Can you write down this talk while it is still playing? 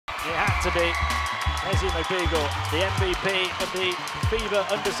It had to be Ezi Magbegor, the MVP of the FIBA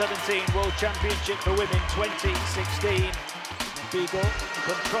U17 World Championship for Women 2016. Magbegor,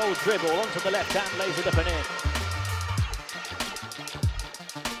 controlled dribble onto the left hand, lays it up and in.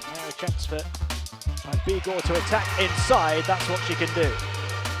 Now a chance for Magbegor to attack inside, that's what she can do.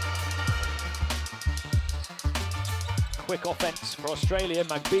 Quick offense for Australia.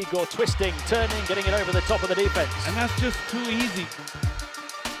 Magbegor twisting, turning, getting it over the top of the defense. And that's just too easy.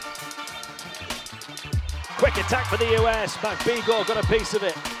 Quick attack for the US. Magbegor got a piece of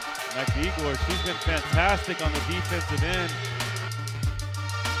it. Magbegor, she's been fantastic on the defensive end.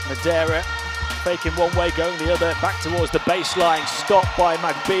 Madeira faking one way, going the other, back towards the baseline. Stopped by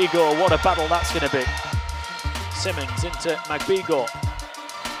Magbegor. What a battle that's going to be. Simmons into Magbegor.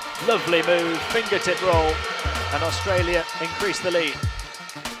 Lovely move, fingertip roll, and Australia increase the lead.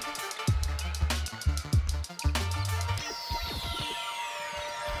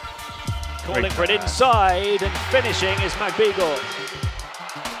 Calling for it inside, and finishing is Magbegor.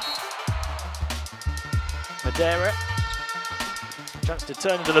 Madeira, chance to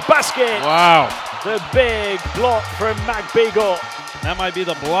turn into the basket. Wow. The big block from Magbegor. That might be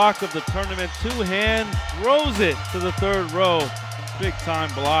the block of the tournament. Two hands, throws it to the third row. Big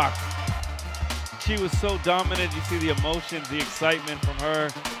time block. She was so dominant. You see the emotions, the excitement from her.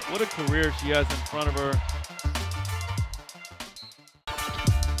 What a career she has in front of her.